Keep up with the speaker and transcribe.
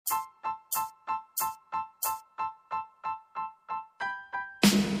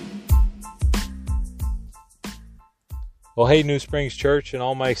Well, hey, New Springs Church and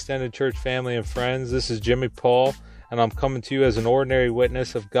all my extended church family and friends, this is Jimmy Paul, and I'm coming to you as an ordinary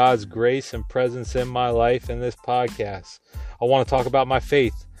witness of God's grace and presence in my life in this podcast. I want to talk about my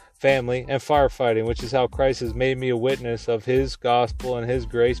faith, family, and firefighting, which is how Christ has made me a witness of His gospel and His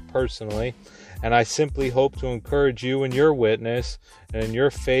grace personally, and I simply hope to encourage you in your witness and in your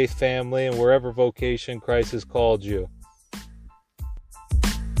faith, family, and wherever vocation Christ has called you.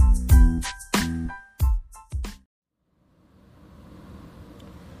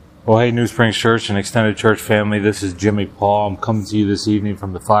 Well, hey, New Springs Church and extended church family, this is Jimmy Paul. I'm coming to you this evening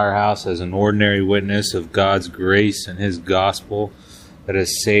from the firehouse as an ordinary witness of God's grace and His gospel that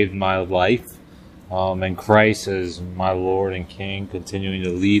has saved my life, and Christ as my Lord and King, continuing to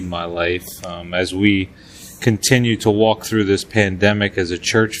lead my life as we continue to walk through this pandemic as a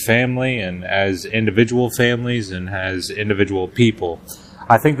church family and as individual families and as individual people.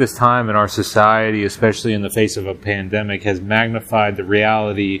 I think this time in our society, especially in the face of a pandemic, has magnified the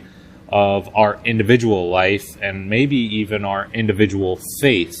reality of our individual life and maybe even our individual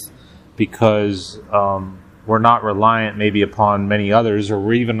faith, because we're not reliant maybe upon many others, or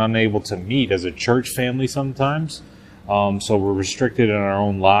we're even unable to meet as a church family sometimes. So we're restricted in our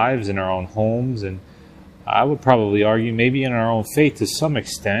own lives, in our own homes, and I would probably argue maybe in our own faith to some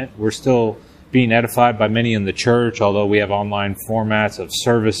extent. We're still being edified by many in the church, although we have online formats of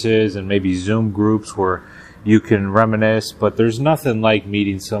services and maybe Zoom groups where you can reminisce, but there's nothing like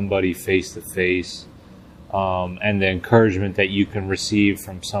meeting somebody face to face and the encouragement that you can receive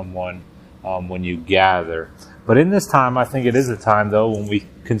from someone when you gather. But in this time, I think it is a time, though, when we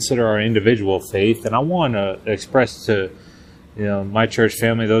consider our individual faith, and I want to express to my church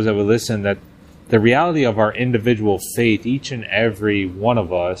family, those that would listen, that the reality of our individual faith, each and every one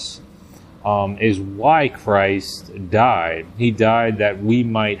of us, is why Christ died. He died that we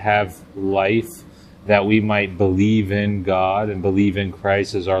might have life, that we might believe in God and believe in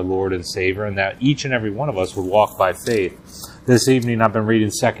Christ as our Lord and Savior, and that each and every one of us would walk by faith. This evening I've been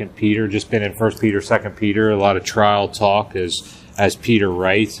reading 2 Peter, just been in 1 Peter, 2 Peter, a lot of trial talk as Peter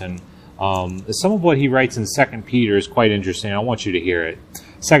writes, and some of what he writes in 2 Peter is quite interesting. I want you to hear it.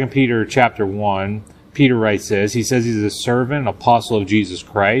 2 Peter chapter 1, Peter writes this. He says he's a servant, an apostle of Jesus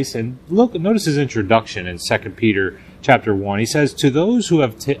Christ. And notice his introduction in 2 Peter chapter 1. He says, to those who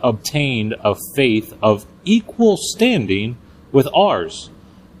have obtained a faith of equal standing with ours,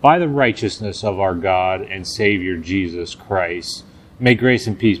 by the righteousness of our God and Savior Jesus Christ, may grace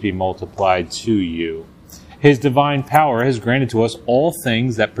and peace be multiplied to you. His divine power has granted to us all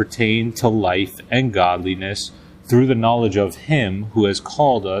things that pertain to life and godliness through the knowledge of Him who has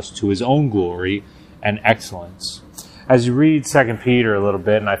called us to His own glory and excellence. As you read 2 Peter a little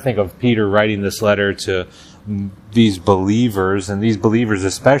bit, and I think of Peter writing this letter to these believers, and these believers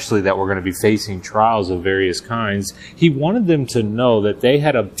especially that were going to be facing trials of various kinds, he wanted them to know that they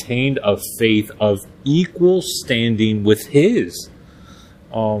had obtained a faith of equal standing with His,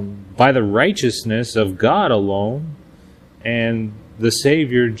 by the righteousness of God alone and the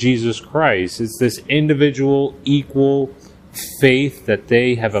Savior Jesus Christ. It's this individual equal faith that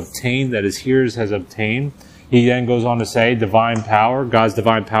they have obtained, that His hearers has obtained. He then goes on to say, divine power, God's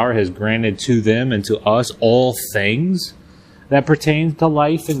divine power has granted to them and to us all things that pertain to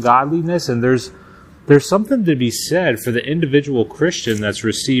life and godliness. And there's something to be said for the individual Christian that's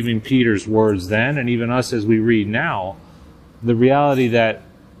receiving Peter's words then, and even us as we read now, the reality that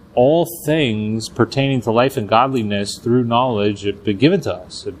all things pertaining to life and godliness through knowledge have been given to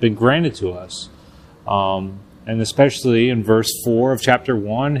us, have been granted to us. And especially in verse 4 of chapter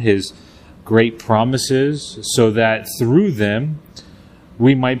 1, His great promises, so that through them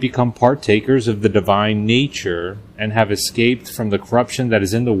we might become partakers of the divine nature and have escaped from the corruption that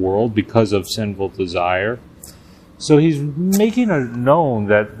is in the world because of sinful desire. So he's making it known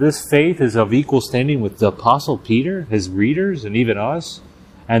that this faith is of equal standing with the Apostle Peter, his readers, and even us.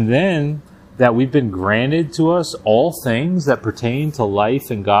 And then that we've been granted to us all things that pertain to life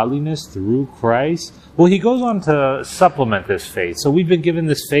and godliness through Christ. Well, he goes on to supplement this faith. So we've been given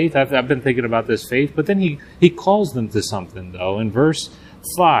this faith. I've been thinking about this faith. But then he calls them to something, though. In verse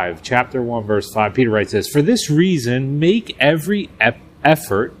 5, chapter 1, verse 5, Peter writes this, for this reason, make every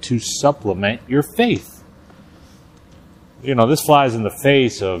effort to supplement your faith. This flies in the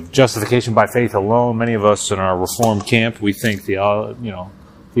face of justification by faith alone. Many of us in our Reformed camp, we think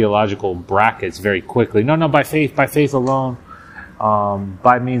theological brackets very quickly. No, by faith alone,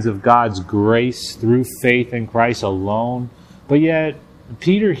 by means of God's grace through faith in Christ alone. But yet,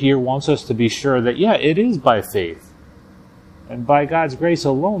 Peter here wants us to be sure that, it is by faith and by God's grace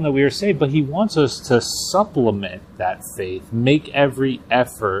alone that we are saved, but he wants us to supplement that faith, make every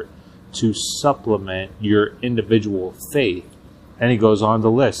effort to supplement your individual faith. And he goes on to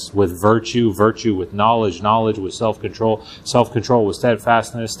list with virtue, virtue with knowledge, knowledge with self-control, self-control with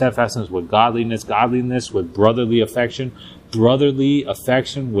steadfastness, steadfastness with godliness, godliness with brotherly affection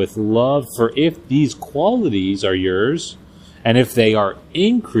with love. For if these qualities are yours, and if they are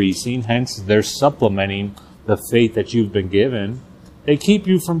increasing, hence they're supplementing the faith that you've been given, they keep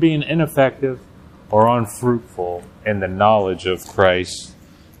you from being ineffective or unfruitful in the knowledge of Christ,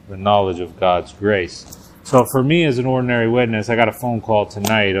 the knowledge of God's grace. So for me as an ordinary witness, I got a phone call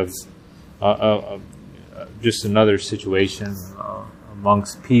tonight of just another situation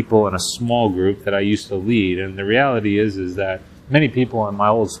amongst people in a small group that I used to lead. And the reality is that many people in my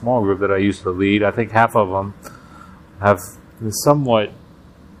old small group that I used to lead, I think half of them have somewhat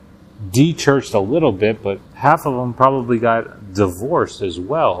de-churched a little bit, but half of them probably got divorced as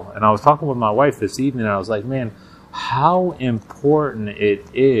well. And I was talking with my wife this evening, and I was like, man, how important it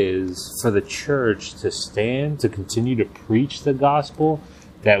is for the church to stand, to continue to preach the gospel,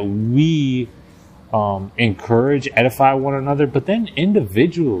 that we encourage, edify one another, but then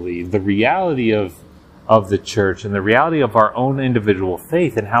individually, the reality of the church and the reality of our own individual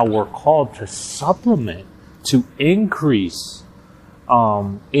faith and how we're called to supplement, to increase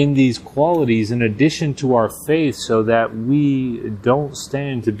in these qualities in addition to our faith, so that we don't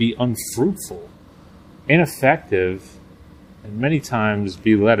stand to be unfruitful, ineffective, and many times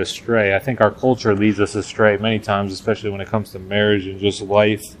be led astray. I think our culture leads us astray many times, especially when it comes to marriage and just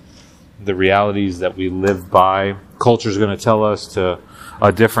life, the realities that we live by. Culture is going to tell us to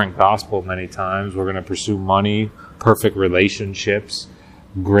a different gospel many times. We're going to pursue money, perfect relationships,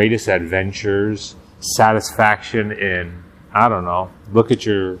 greatest adventures, satisfaction in, I don't know, look at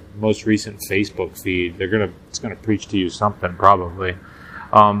your most recent Facebook feed. It's going to preach to you something probably.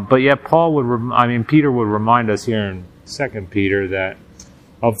 But yet Peter would remind us here in 2 Peter that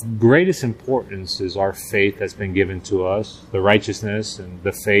of greatest importance is our faith that's been given to us, the righteousness and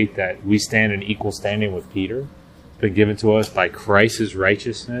the faith that we stand in equal standing with Peter. It's been given to us by Christ's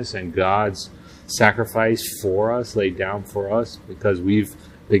righteousness and God's sacrifice for us, laid down for us, because we've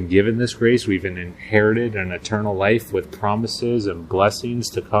been given this grace. We've been inherited an eternal life with promises and blessings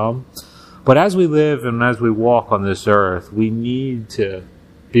to come. But as we live and as we walk on this earth, we need to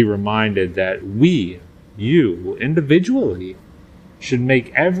be reminded that you individually, should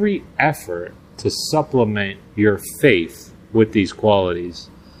make every effort to supplement your faith with these qualities.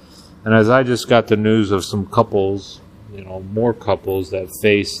 And as I just got the news of some couples, more couples that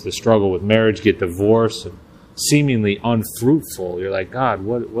face the struggle with marriage, get divorced, and seemingly unfruitful, you're like, God,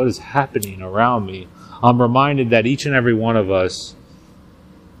 what is happening around me? I'm reminded that each and every one of us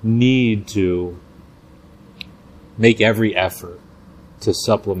need to make every effort to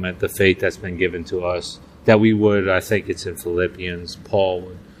supplement the faith that's been given to us. That we would, I think it's in Philippians, Paul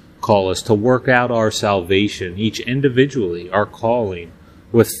would call us to work out our salvation, each individually, our calling,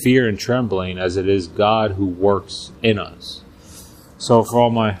 with fear and trembling, as it is God who works in us. So for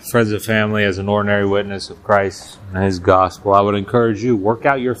all my friends and family, as an ordinary witness of Christ and His gospel, I would encourage you, work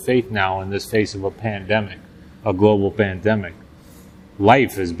out your faith now in this face of a pandemic, a global pandemic.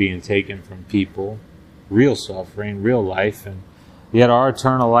 Life is being taken from people, real suffering, real life, and yet our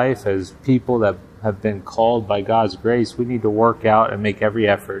eternal life as people that have been called by God's grace, we need to work out and make every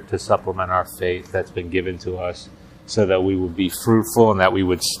effort to supplement our faith that's been given to us, so that we would be fruitful and that we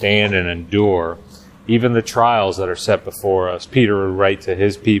would stand and endure even the trials that are set before us. Peter would write to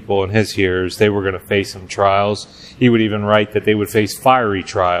his people and his hearers, they were going to face some trials. He would even write that they would face fiery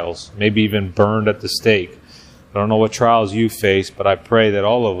trials, maybe even burned at the stake. I don't know what trials you face, but I pray that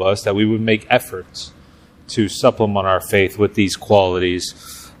all of us, that we would make efforts to supplement our faith with these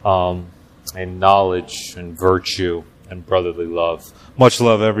qualities, and knowledge and virtue and brotherly love. Much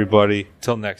love, everybody. Till next time.